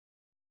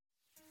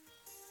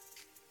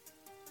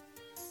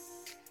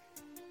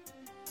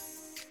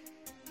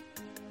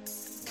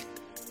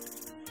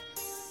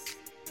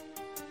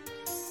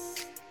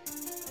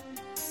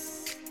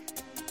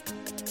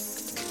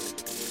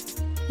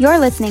You're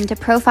listening to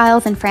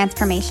Profiles in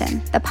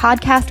Transformation, the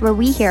podcast where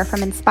we hear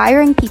from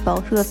inspiring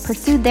people who have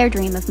pursued their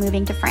dream of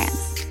moving to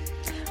France.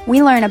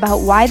 We learn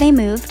about why they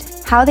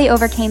moved, how they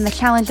overcame the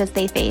challenges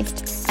they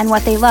faced, and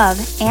what they love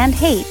and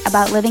hate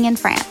about living in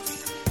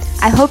France.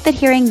 I hope that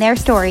hearing their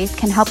stories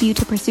can help you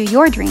to pursue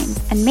your dreams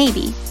and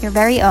maybe your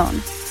very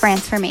own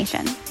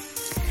transformation.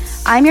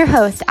 I'm your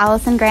host,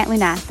 Allison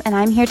Grant-Luness, and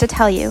I'm here to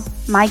tell you,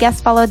 my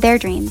guests followed their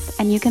dreams,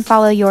 and you can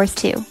follow yours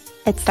too.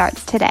 It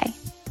starts today.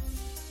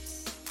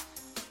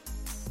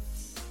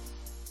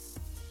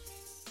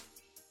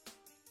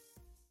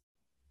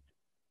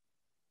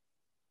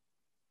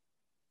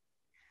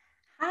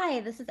 Hi,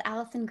 this is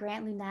Allison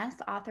Grant-Luness,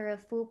 author of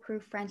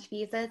Foolproof French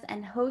Visas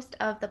and host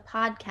of the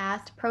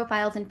podcast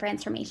Profiles in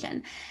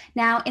Transformation.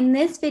 Now, in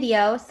this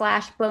video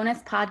 / bonus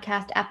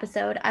podcast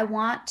episode, I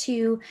want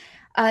to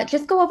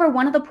just go over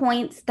one of the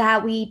points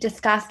that we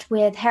discussed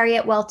with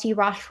Harriet Welty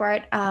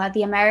Rochefort,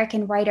 the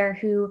American writer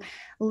who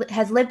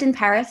has lived in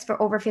Paris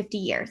for over 50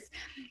 years.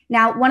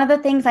 Now, one of the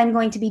things I'm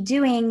going to be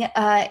doing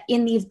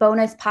in these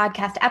bonus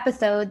podcast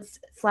episodes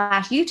 /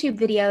 YouTube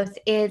videos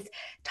is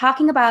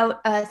talking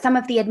about some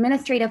of the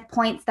administrative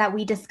points that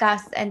we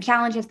discuss and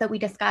challenges that we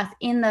discuss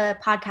in the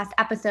podcast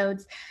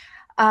episodes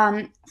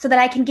so that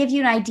I can give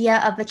you an idea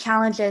of the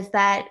challenges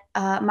that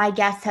my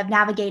guests have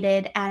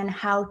navigated and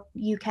how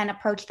you can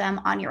approach them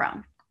on your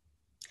own.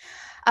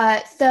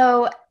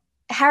 So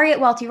Harriet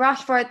Welty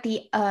Rochefort,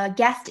 the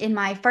guest in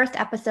my first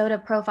episode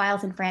of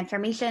Profiles in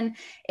Transformation,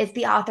 is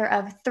the author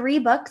of 3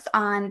 books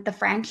on the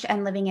French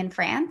and living in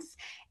France,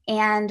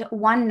 and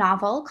 1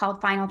 novel called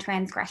Final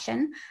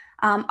Transgression.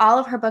 All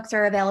of her books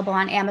are available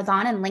on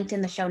Amazon and linked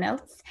in the show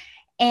notes.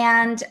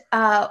 And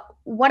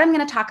what I'm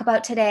going to talk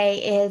about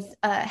today is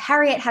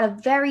Harriet had a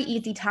very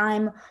easy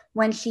time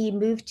when she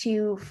moved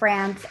to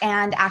France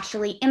and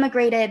actually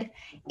immigrated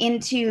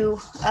into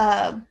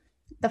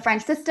the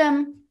French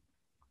system.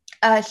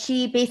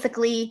 She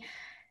basically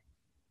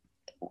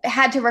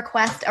had to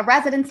request a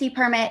residency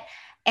permit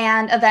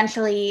and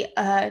eventually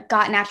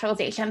got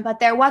naturalization. But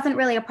there wasn't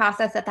really a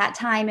process at that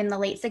time in the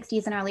late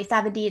 60s and early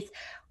 70s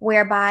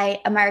whereby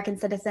American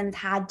citizens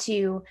had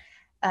to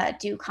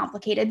do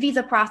complicated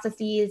visa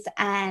processes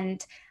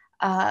and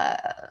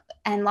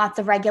lots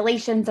of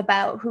regulations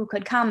about who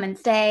could come and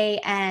stay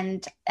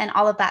and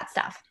all of that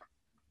stuff.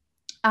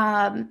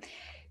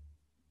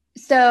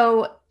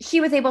 So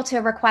she was able to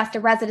request a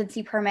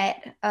residency permit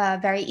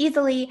very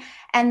easily,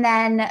 and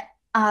then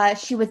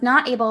she was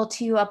not able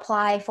to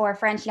apply for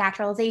French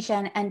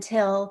naturalization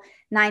until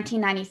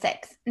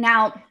 1996.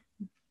 Now,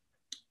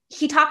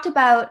 she talked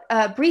about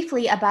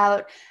briefly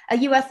about a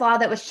U.S. law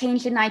that was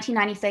changed in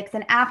 1996,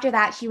 and after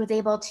that, she was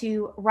able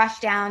to rush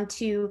down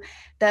to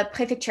the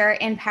prefecture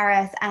in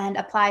Paris and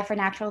apply for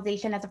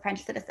naturalization as a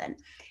French citizen.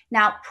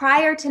 Now,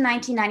 prior to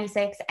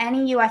 1996,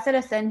 any U.S.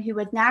 citizen who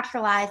was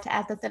naturalized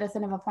as a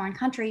citizen of a foreign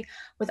country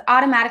was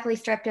automatically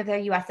stripped of their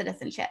U.S.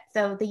 citizenship.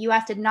 So the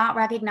U.S. did not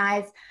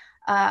recognize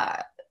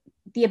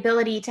the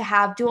ability to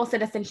have dual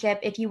citizenship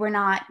if you were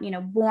not,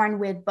 born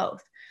with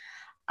both.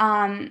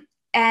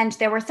 And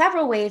there were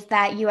several ways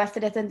that U.S.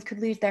 citizens could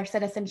lose their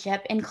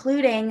citizenship,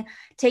 including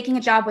taking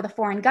a job with a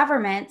foreign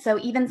government. So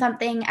even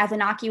something as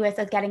innocuous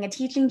as getting a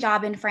teaching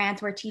job in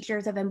France where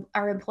teachers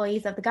are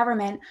employees of the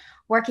government,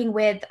 working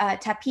with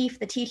TAPIF,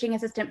 the teaching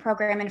assistant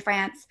program in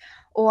France,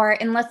 or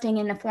enlisting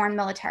in the foreign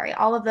military.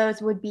 All of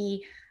those would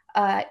be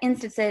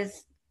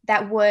instances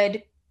that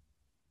would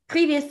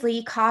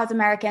previously cause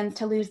Americans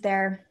to lose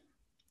their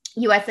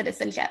U.S.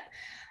 citizenship.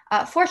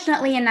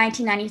 Fortunately, in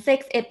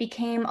 1996, it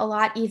became a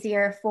lot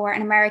easier for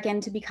an American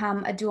to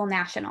become a dual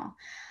national.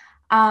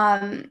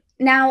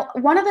 Now,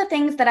 one of the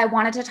things that I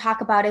wanted to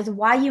talk about is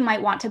why you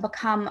might want to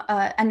become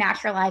a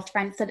naturalized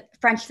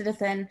French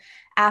citizen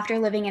after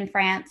living in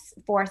France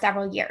for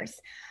several years.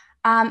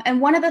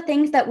 And one of the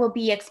things that we'll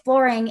be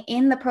exploring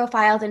in the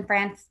Profiles in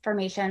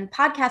Transformation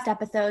podcast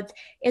episodes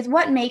is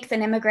what makes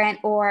an immigrant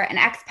or an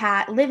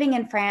expat living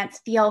in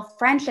France feel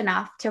French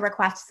enough to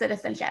request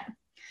citizenship.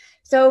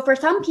 So for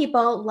some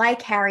people,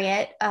 like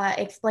Harriet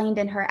explained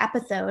in her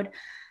episode,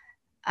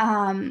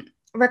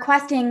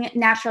 requesting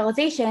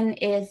naturalization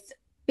is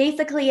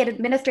basically an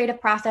administrative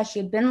process. She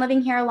had been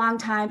living here a long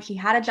time. She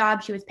had a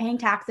job. She was paying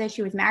taxes.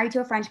 She was married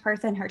to a French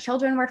person. Her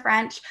children were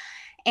French,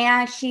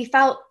 and she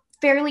felt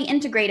fairly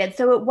integrated.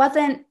 So it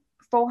wasn't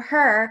for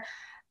her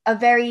a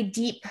very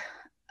deep,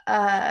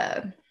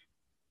 a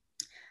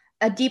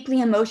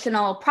deeply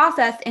emotional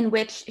process in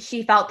which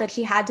she felt that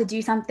she had to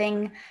do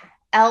something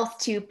else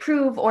to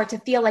prove or to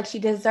feel like she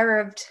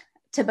deserved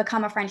to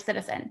become a French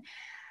citizen.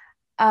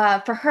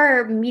 For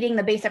her, meeting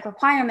the basic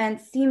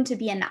requirements seemed to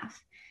be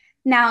enough.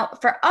 Now,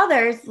 for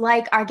others,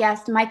 like our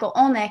guest, Michael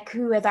Olnick,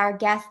 who is our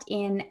guest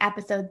in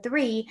episode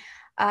 3,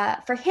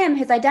 for him,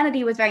 his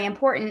identity was very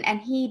important, and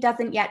he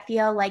doesn't yet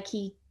feel like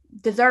he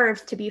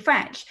deserves to be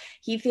French.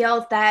 He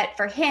feels that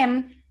for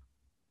him,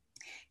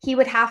 he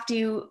would have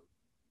to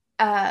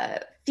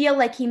feel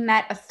like he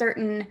met a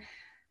certain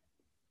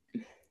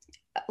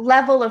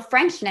level of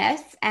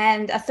Frenchness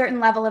and a certain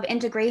level of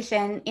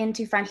integration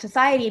into French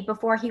society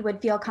before he would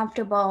feel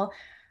comfortable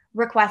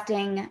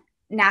requesting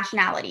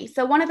nationality.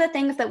 So one of the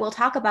things that we'll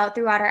talk about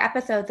throughout our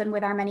episodes and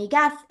with our many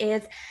guests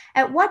is,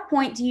 at what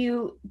point do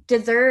you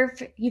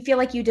feel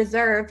like you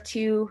deserve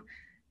to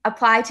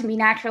apply to be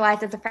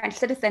naturalized as a French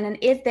citizen? And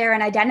is there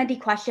an identity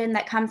question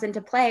that comes into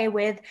play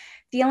with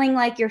feeling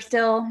like you're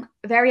still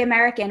very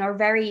American, or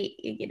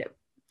very,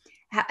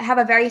 have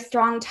a very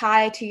strong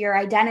tie to your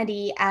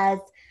identity as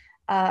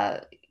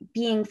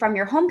being from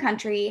your home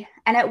country?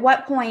 And at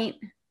what point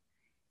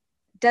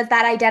does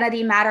that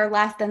identity matter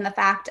less than the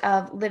fact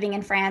of living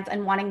in France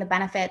and wanting the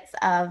benefits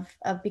of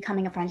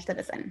becoming a French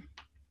citizen?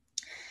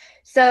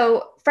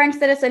 So French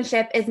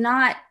citizenship is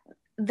not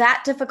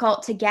that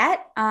difficult to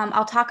get.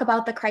 I'll talk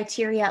about the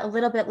criteria a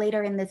little bit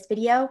later in this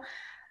video,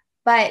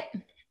 but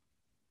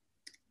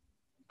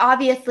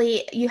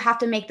obviously you have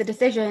to make the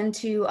decision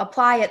to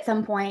apply at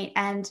some point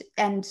and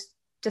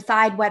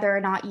decide whether or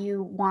not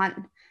you want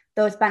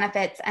those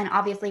benefits and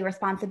obviously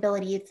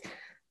responsibilities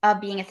of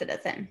being a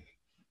citizen.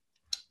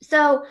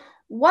 So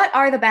what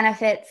are the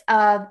benefits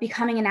of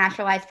becoming a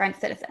naturalized French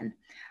citizen?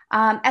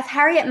 As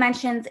Harriet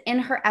mentions in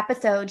her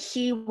episode,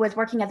 she was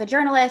working as a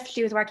journalist.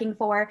 She was working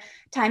for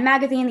Time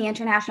Magazine, the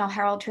International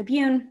Herald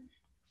Tribune,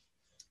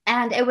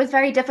 and it was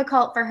very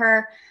difficult for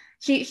her.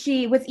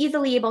 She was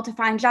easily able to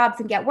find jobs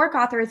and get work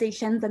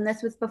authorizations, and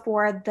this was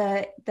before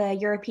the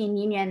European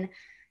Union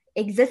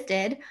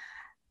existed.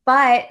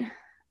 But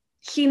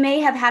she may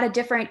have had a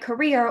different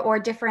career or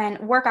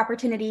different work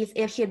opportunities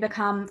if she had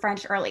become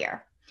French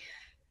earlier.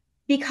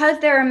 Because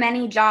there are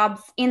many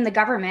jobs in the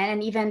government,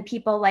 and even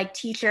people like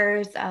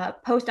teachers,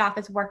 post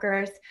office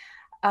workers,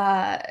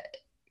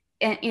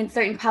 in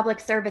certain public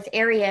service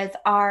areas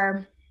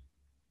are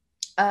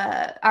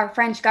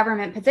French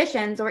government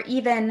positions, or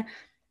even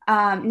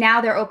now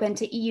they're open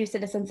to EU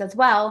citizens as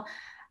well.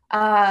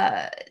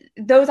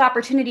 Those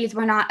opportunities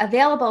were not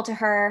available to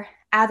her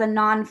as a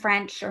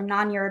non-French or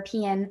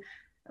non-European.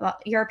 Well,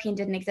 European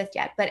didn't exist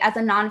yet, but as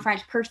a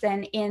non-French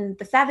person in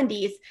the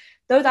 70s,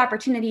 those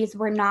opportunities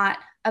were not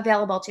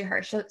available to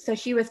her. So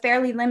she was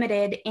fairly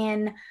limited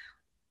in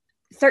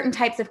certain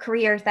types of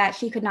careers that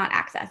she could not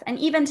access. And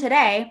even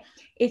today,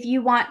 if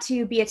you want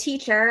to be a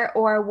teacher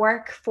or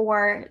work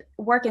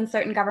in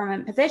certain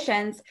government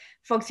positions,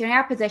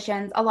 fonctionnaire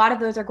positions, a lot of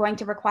those are going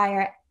to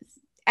require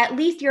at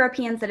least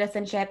European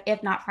citizenship,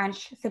 if not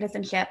French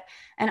citizenship,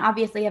 and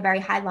obviously a very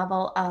high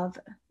level of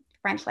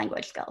French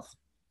language skills.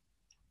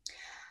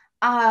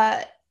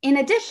 In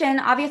addition,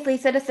 obviously,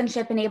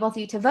 citizenship enables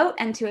you to vote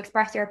and to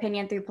express your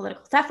opinion through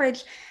political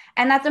suffrage.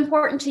 And that's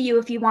important to you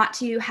if you want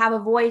to have a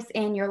voice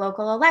in your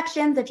local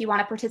elections, if you want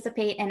to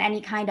participate in any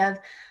kind of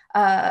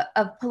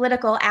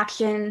political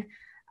action.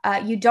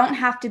 You don't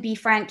have to be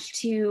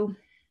French to,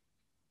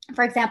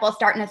 for example,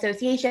 start an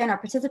association or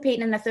participate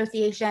in an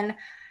association.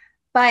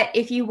 But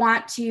if you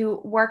want to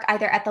work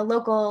either at the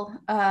local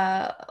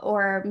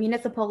or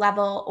municipal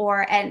level,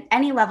 or at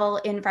any level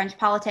in French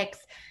politics,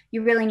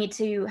 you really need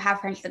to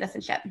have French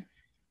citizenship.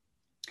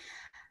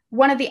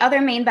 One of the other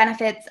main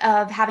benefits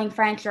of having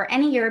French or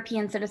any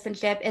European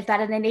citizenship is that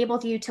it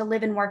enables you to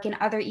live and work in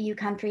other EU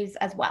countries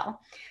as well.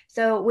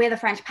 So with a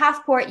French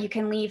passport, you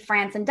can leave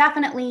France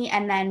indefinitely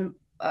and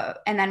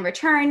then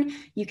return.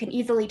 You can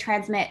easily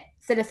transmit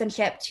French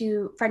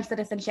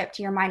citizenship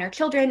to your minor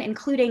children,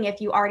 including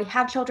if you already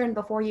have children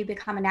before you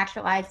become a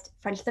naturalized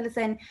French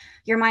citizen.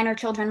 Your minor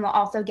children will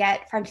also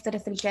get French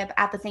citizenship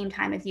at the same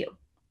time as you.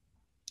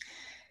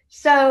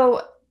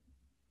 So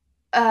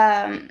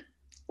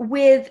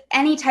with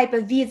any type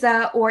of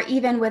visa, or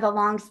even with a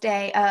long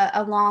stay,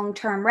 a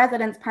long-term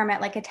residence permit,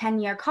 like a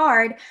 10-year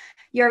card,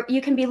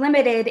 you can be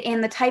limited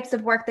in the types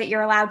of work that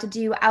you're allowed to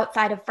do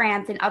outside of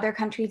France and other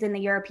countries in the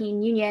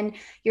European Union.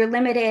 You're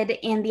limited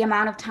in the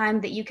amount of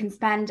time that you can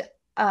spend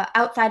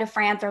outside of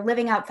France or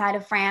living outside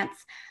of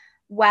France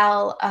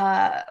while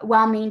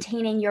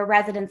maintaining your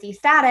residency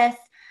status.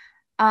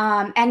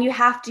 And you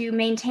have to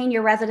maintain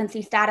your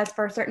residency status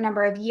for a certain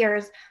number of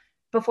years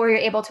before you're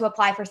able to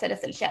apply for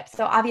citizenship.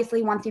 So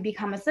obviously, once you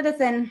become a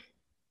citizen,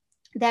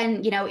 then,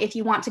 if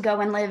you want to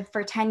go and live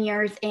for 10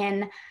 years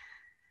in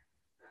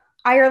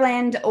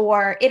Ireland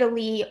or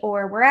Italy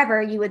or wherever,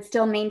 you would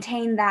still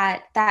maintain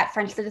that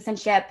French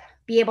citizenship,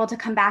 be able to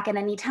come back at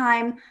any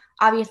time,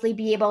 obviously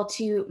be able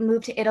to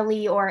move to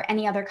Italy or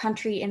any other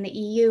country in the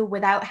EU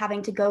without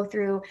having to go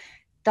through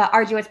the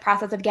arduous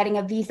process of getting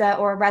a visa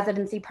or a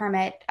residency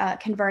permit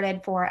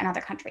converted for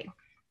another country.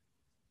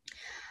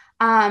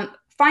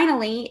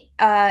 Finally,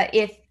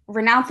 if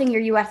renouncing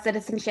your US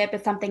citizenship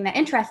is something that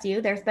interests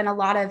you, there's been a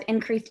lot of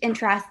increased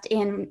interest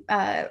in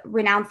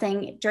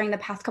renouncing during the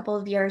past couple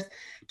of years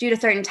due to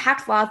certain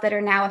tax laws that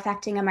are now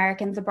affecting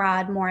Americans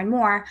abroad more and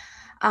more.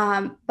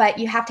 But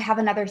you have to have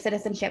another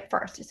citizenship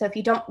first. So if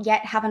you don't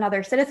yet have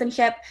another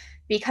citizenship,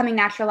 becoming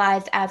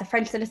naturalized as a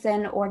French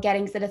citizen or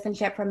getting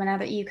citizenship from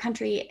another EU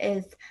country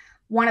is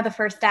one of the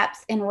first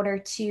steps in order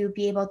to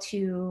be able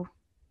to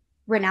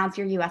renounce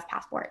your US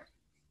passport.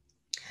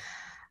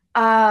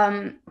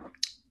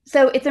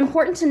 So it's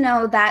important to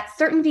know that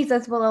certain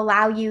visas will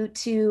allow you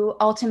to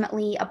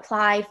ultimately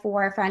apply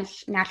for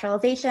French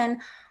naturalization,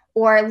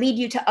 or lead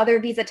you to other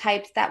visa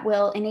types that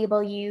will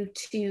enable you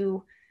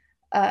to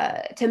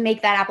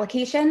make that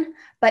application.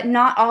 But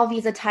not all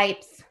visa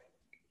types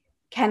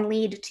can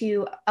lead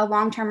to a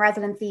long-term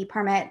residency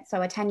permit,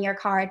 so a 10-year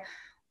card,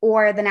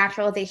 or the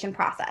naturalization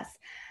process.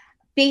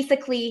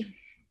 Basically,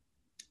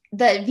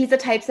 the visa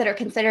types that are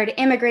considered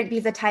immigrant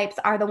visa types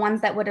are the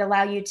ones that would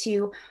allow you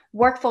to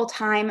work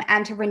full-time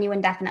and to renew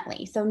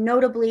indefinitely. So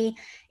notably,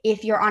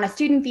 if you're on a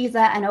student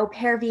visa, an au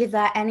pair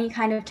visa, any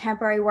kind of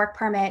temporary work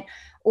permit,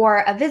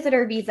 or a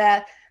visitor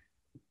visa,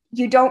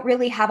 you don't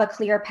really have a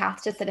clear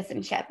path to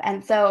citizenship.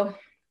 And so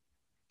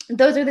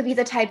those are the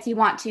visa types you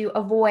want to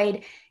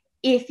avoid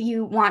if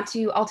you want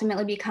to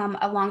ultimately become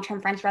a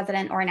long-term French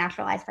resident or a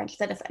naturalized French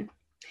citizen.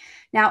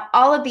 Now,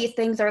 all of these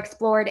things are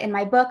explored in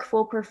my book,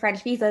 Foolproof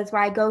French Visas,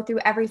 where I go through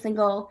every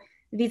single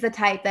visa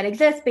type that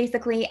exists,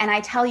 basically, and I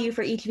tell you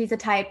for each visa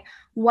type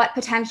what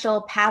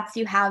potential paths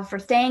you have for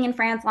staying in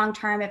France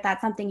long-term, if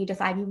that's something you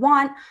decide you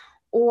want,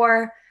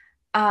 or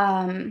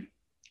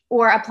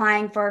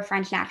applying for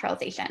French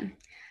naturalization.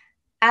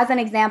 As an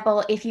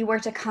example, if you were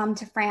to come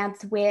to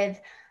France with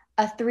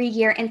a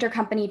 3-year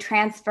intercompany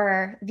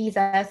transfer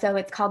visa, so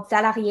it's called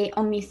salarié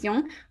en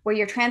mission, where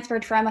you're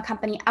transferred from a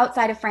company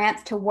outside of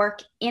France to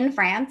work in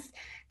France.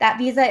 That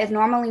visa is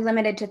normally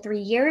limited to 3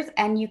 years,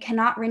 and you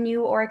cannot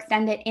renew or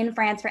extend it in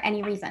France for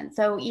any reason.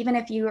 So even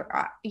if you're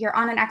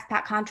on an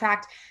expat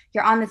contract,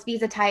 you're on this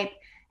visa type,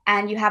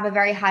 and you have a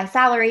very high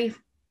salary,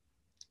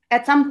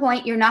 at some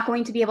point, you're not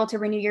going to be able to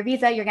renew your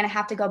visa. You're going to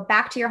have to go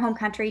back to your home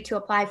country to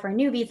apply for a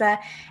new visa.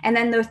 And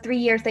then those 3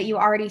 years that you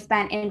already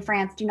spent in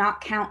France do not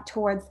count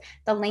towards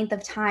the length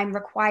of time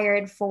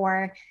required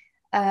for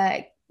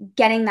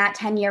getting that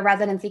 10-year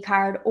residency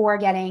card or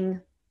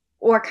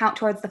count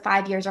towards the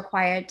 5 years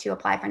required to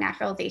apply for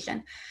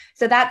naturalization.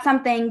 So that's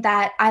something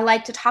that I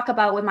like to talk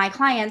about with my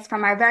clients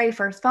from our very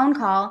first phone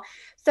call,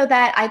 so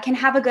that I can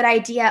have a good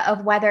idea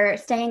of whether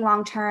staying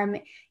long-term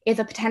is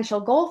a potential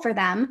goal for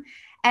them.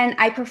 And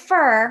I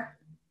prefer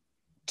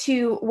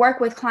to work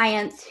with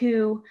clients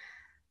who,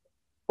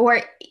 or,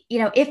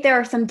 if there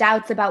are some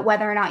doubts about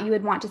whether or not you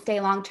would want to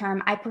stay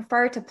long-term, I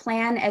prefer to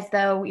plan as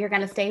though you're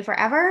going to stay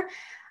forever,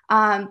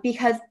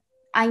 because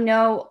I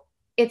know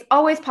it's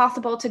always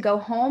possible to go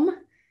home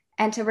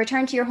and to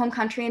return to your home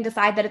country and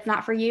decide that it's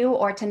not for you,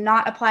 or to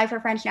not apply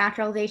for French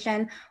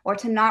naturalization, or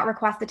to not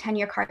request the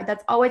 10-year card.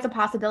 That's always a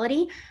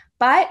possibility.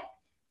 But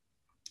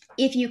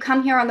if you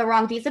come here on the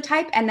wrong visa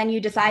type and then you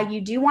decide you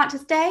do want to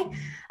stay,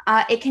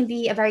 it can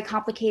be a very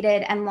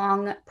complicated and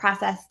long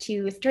process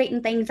to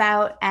straighten things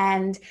out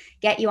and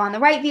get you on the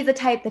right visa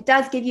type that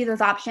does give you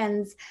those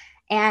options.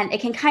 And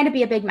it can kind of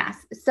be a big mess.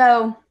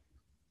 So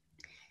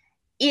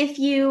if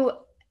you,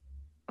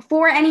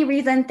 for any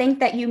reason, think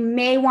that you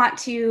may want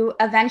to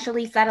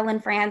eventually settle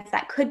in France,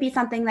 that could be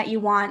something that you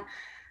want,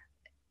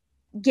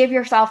 give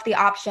yourself the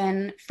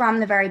option from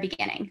the very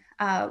beginning,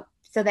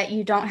 so that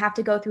you don't have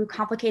to go through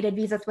complicated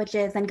visa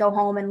switches and go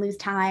home and lose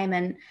time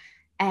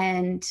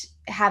and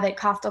have it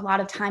cost a lot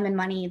of time and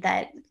money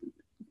that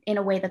in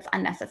a way that's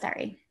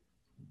unnecessary.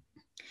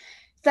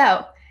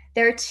 So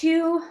there are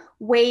 2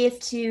 ways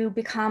to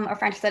become a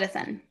French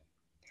citizen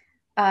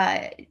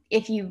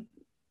if you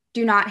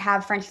do not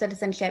have French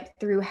citizenship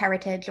through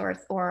heritage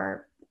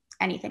or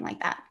anything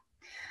like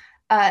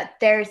that.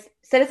 There's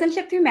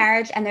citizenship through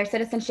marriage, and there's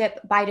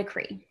citizenship by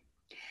decree.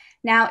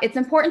 Now, it's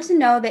important to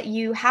know that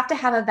you have to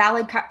have a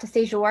valid carte de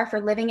séjour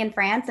for living in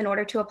France in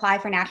order to apply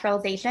for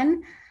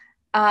naturalization,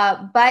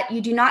 but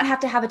you do not have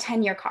to have a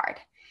 10-year card.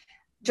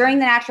 During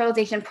the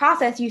naturalization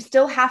process, you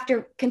still have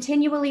to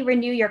continually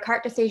renew your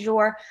carte de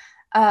séjour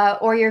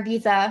or your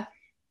visa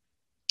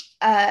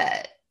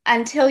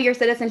until your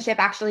citizenship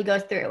actually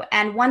goes through.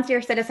 And once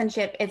your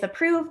citizenship is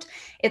approved,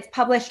 it's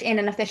published in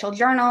an official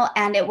journal,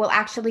 and it will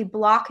actually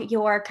block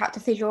your carte de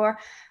séjour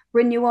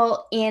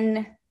renewal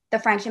in the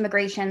French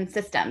immigration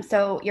system.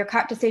 So your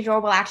carte de séjour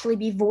will actually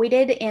be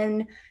voided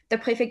in the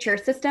prefecture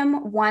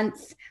system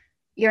once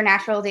your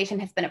naturalization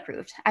has been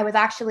approved. I was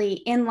actually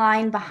in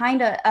line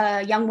behind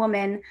a young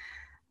woman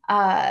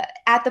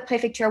at the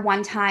prefecture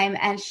one time,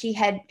 and she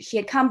had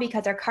come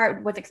because her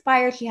card was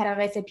expired. She had a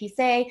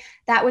récépissé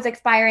that was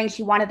expiring.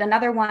 She wanted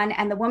another one,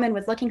 and the woman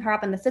was looking her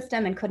up in the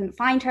system and couldn't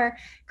find her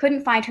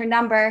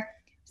number.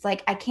 It's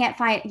like, I can't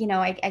find,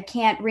 I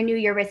can't renew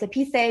your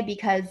récépissé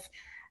because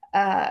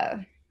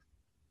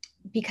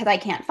I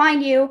can't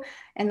find you.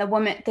 And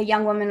the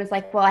young woman was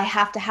like, well, I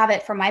have to have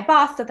it for my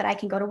boss so that I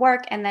can go to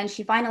work. And then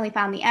she finally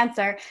found the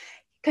answer.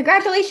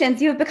 Congratulations,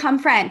 you have become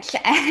French.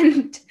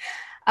 And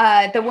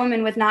the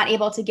woman was not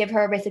able to give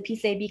her a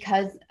récépissé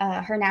because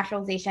her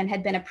naturalization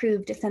had been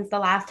approved since the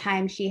last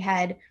time she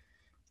had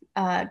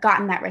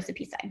gotten that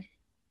récépissé.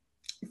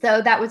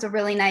 So that was a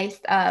really nice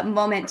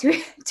moment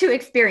to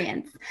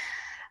experience.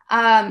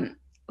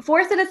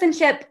 For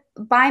citizenship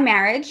by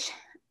marriage,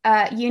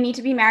 you need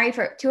to be married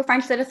to a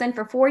French citizen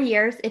for 4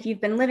 years if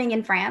you've been living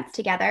in France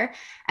together,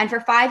 and for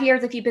 5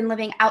 years if you've been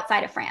living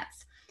outside of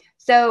France.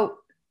 So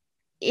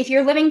if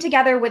you're living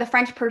together with a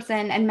French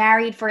person and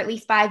married for at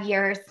least 5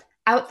 years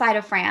outside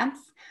of France,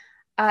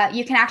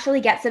 you can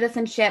actually get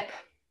citizenship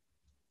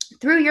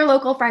through your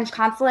local French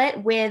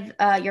consulate with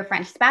your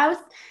French spouse.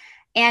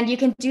 And you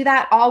can do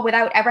that all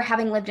without ever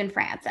having lived in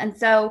France. And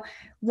so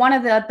one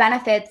of the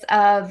benefits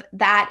of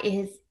that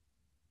is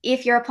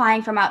if you're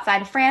applying from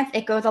outside of France,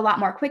 it goes a lot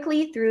more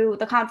quickly through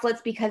the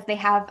consulates because they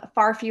have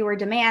far fewer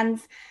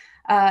demands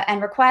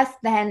and requests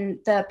than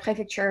the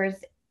prefectures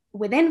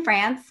within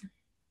France.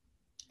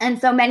 And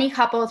so many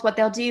couples, what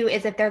they'll do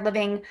is if they're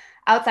living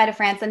outside of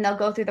France, then they'll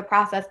go through the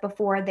process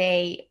before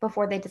they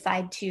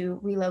decide to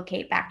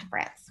relocate back to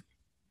France.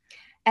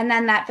 And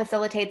then that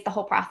facilitates the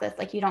whole process.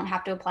 Like, you don't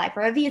have to apply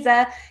for a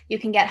visa. You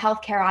can get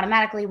healthcare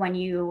automatically when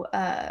you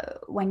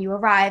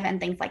arrive and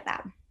things like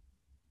that.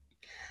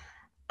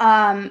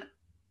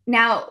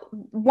 Now,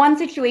 one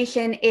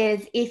situation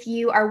is if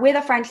you are with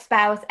a French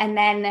spouse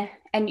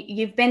and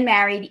you've been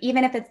married,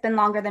 even if it's been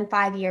longer than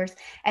 5 years,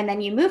 and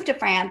then you move to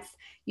France,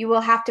 you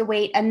will have to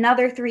wait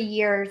another 3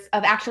 years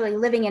of actually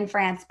living in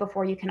France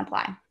before you can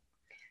apply.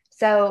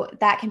 So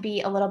that can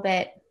be a little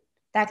bit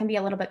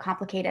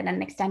complicated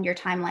and extend your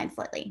timeline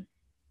slightly.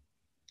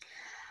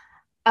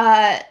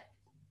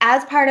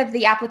 As part of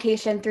the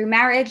application through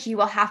marriage, you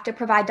will have to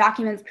provide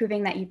documents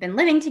proving that you've been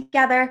living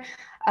together,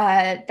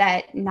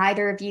 that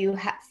neither of you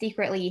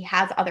secretly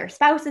has other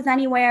spouses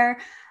anywhere,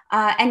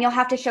 and you'll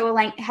have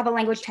to have a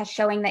language test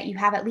showing that you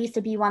have at least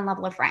a B1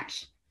 level of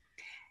French.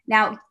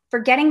 Now, for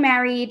getting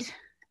married,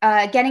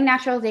 getting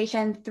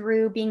naturalization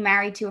through being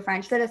married to a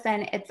French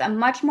citizen, it's a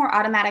much more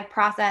automatic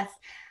process.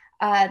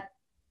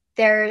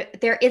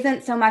 There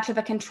isn't so much of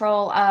a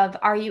control of,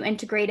 are you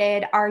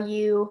integrated? Are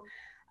you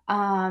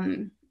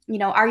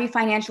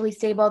financially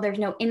stable? There's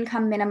no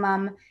income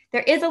minimum.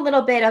 There is a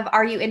little bit of,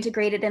 are you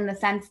integrated, in the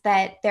sense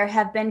that there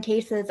have been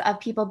cases of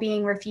people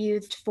being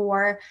refused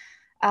for,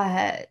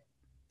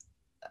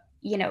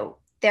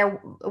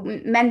 their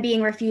men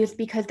being refused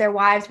because their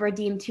wives were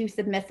deemed too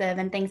submissive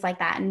and things like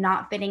that, and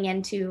not fitting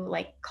into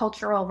like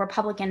cultural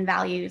Republican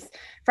values,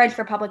 French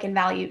Republican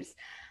values.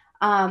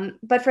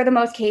 But for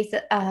most cases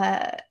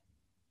as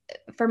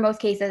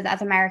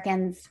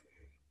Americans,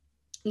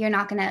 you're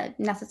not going to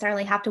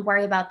necessarily have to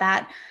worry about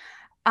that.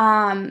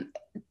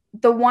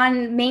 The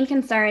one main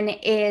concern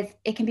is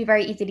it can be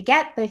very easy to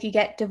get, but if you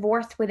get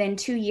divorced within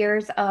 2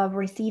 years of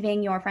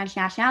receiving your French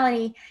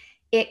nationality,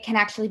 it can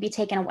actually be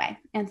taken away.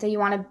 And so you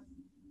want to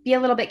be a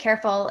little bit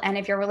careful. And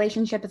if your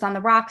relationship is on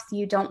the rocks,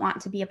 you don't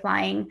want to be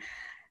applying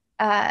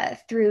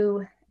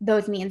through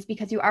those means,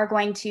 because you are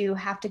going to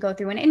have to go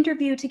through an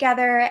interview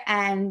together,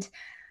 and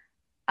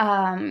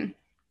they'll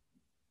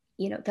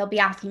be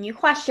asking you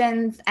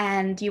questions,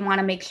 and you want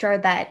to make sure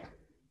that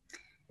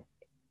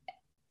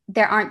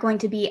there aren't going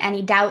to be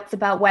any doubts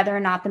about whether or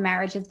not the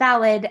marriage is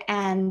valid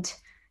and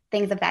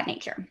things of that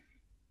nature.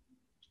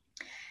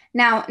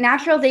 Now,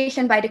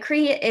 naturalization by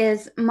decree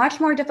is much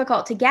more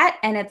difficult to get,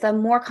 and it's a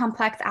more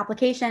complex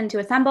application to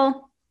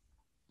assemble.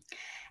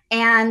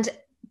 And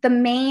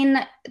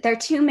there are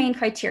two main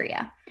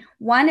criteria.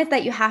 One is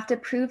that you have to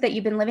prove that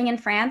you've been living in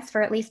France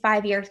for at least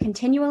 5 years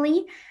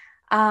continually,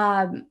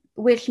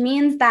 which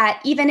means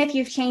that even if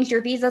you've changed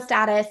your visa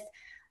status,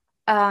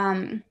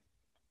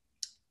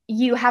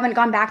 you haven't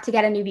gone back to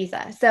get a new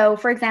visa. So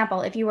for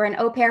example, if you were an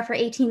au pair for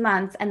 18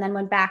 months and then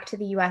went back to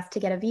the US to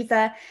get a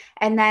visa,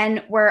 and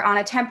then were on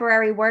a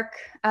temporary work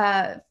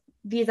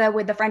visa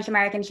with the French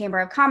American Chamber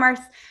of Commerce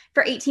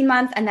for 18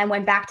 months and then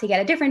went back to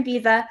get a different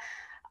visa,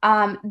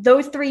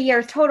 those 3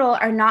 years total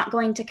are not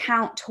going to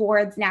count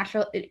towards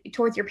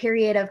your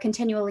period of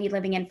continually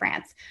living in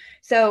France.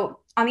 So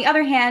on the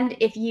other hand,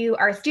 if you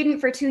are a student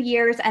for 2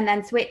 years and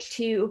then switch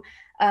to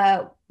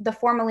the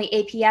formerly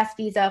APS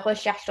visa,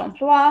 Recherche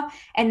d'Emploi,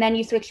 and then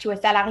you switch to a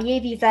Salarié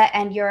visa,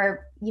 and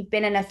you've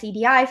been in a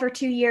CDI for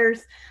 2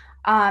 years,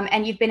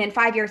 and you've been in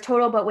 5 years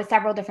total, but with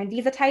several different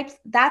visa types,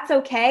 that's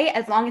okay,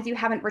 as long as you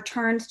haven't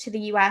returned to the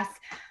US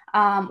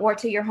or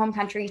to your home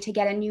country to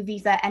get a new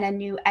visa and a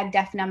new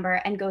EGDEF number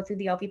and go through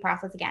the OFI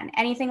process again.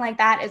 Anything like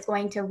that is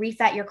going to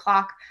reset your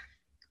clock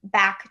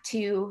back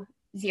to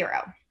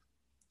 0.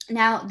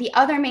 Now, the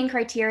other main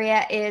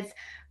criteria is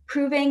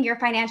proving your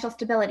financial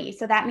stability.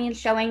 So that means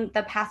showing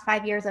the past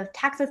 5 years of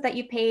taxes that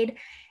you paid,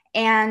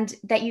 and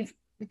that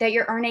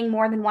you're earning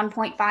more than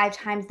 1.5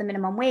 times the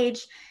minimum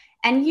wage.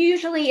 And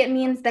usually it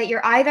means that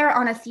you're either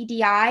on a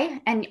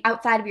CDI and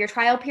outside of your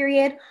trial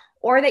period,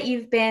 or that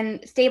you've been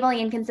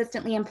stably and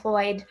consistently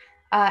employed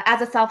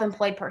as a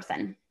self-employed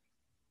person.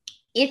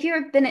 If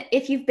you've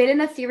been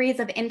in a series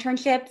of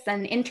internships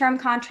and interim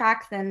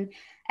contracts and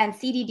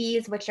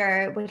CDDs, which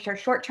are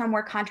short-term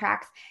work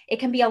contracts, it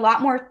can be a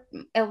lot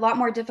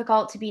more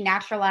difficult to be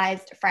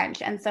naturalized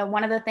French. And so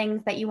one of the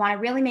things that you want to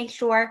really make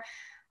sure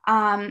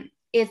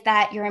is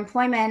that your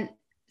employment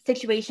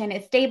situation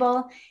is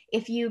stable.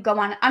 If you go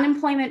on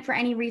unemployment for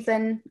any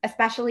reason,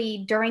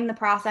 especially during the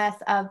process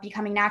of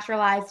becoming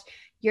naturalized,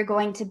 you're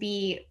going to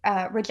be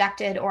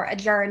rejected or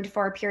adjourned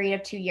for a period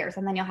of 2 years,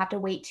 and then you'll have to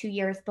wait 2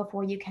 years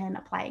before you can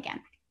apply again.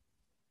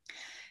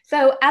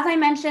 So as I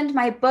mentioned,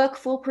 my book,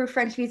 Foolproof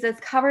French Visas,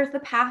 covers the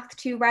path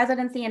to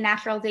residency and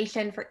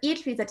naturalization for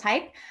each visa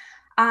type.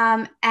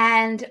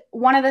 And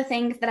one of the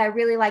things that I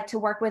really like to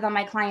work with on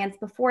my clients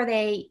before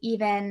they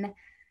even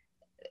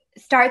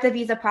start the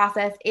visa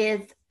process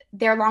is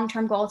their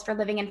long-term goals for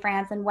living in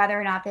France and whether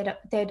or not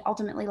they'd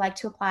ultimately like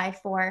to apply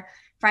for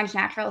French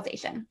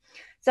naturalization.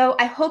 So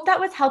I hope that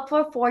was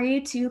helpful for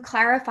you to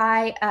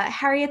clarify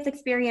Harriet's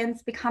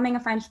experience becoming a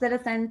French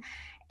citizen.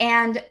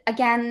 And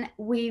again,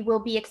 we will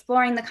be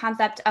exploring the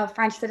concept of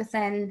French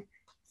citizenship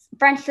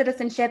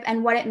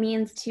and what it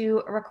means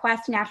to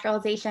request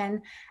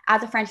naturalization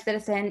as a French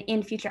citizen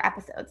in future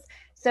episodes.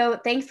 So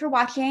thanks for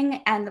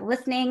watching and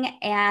listening,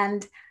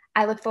 and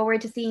I look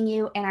forward to seeing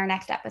you in our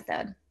next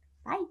episode.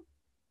 Bye.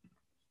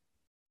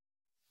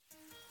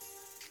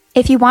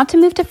 If you want to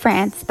move to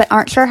France but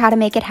aren't sure how to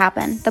make it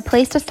happen, the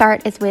place to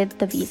start is with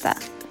the visa.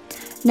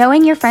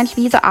 Knowing your French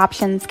visa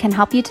options can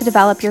help you to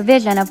develop your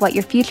vision of what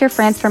your future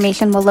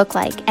transformation will look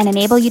like and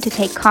enable you to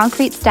take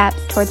concrete steps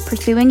towards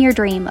pursuing your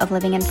dream of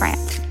living in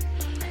France.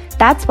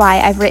 That's why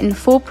I've written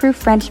Foolproof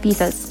French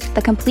Visas,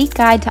 the complete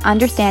guide to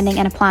understanding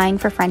and applying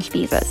for French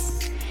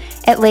visas.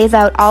 It lays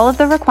out all of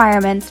the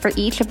requirements for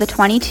each of the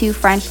 22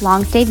 French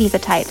long-stay visa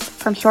types,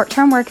 from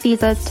short-term work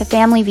visas to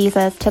family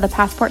visas to the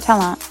Passeport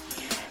Talent,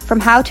 from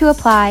how to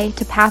apply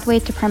to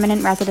pathways to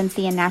permanent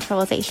residency and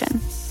naturalization.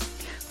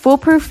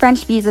 Foolproof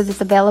French Visas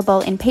is available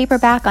in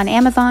paperback on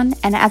Amazon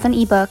and as an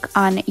ebook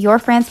on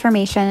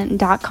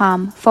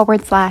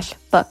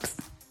yourtransformation.com/books.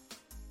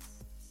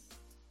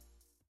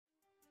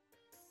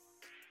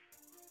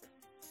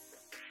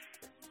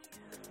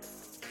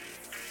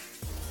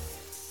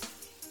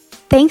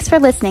 Thanks for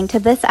listening to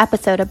this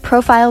episode of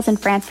Profiles in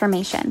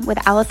Transformation with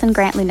Allison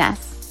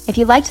Grant-Lunes. If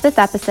you liked this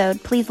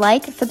episode, please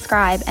like,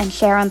 subscribe, and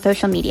share on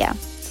social media.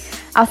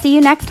 I'll see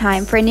you next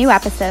time for a new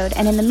episode,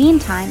 and in the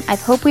meantime, I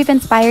hope we've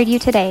inspired you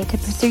today to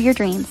pursue your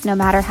dreams no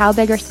matter how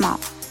big or small.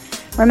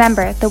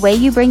 Remember, the way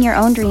you bring your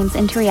own dreams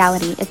into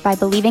reality is by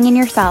believing in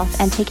yourself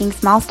and taking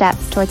small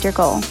steps towards your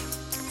goal.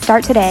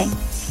 Start today,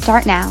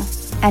 start now,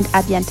 and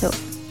à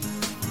bientôt.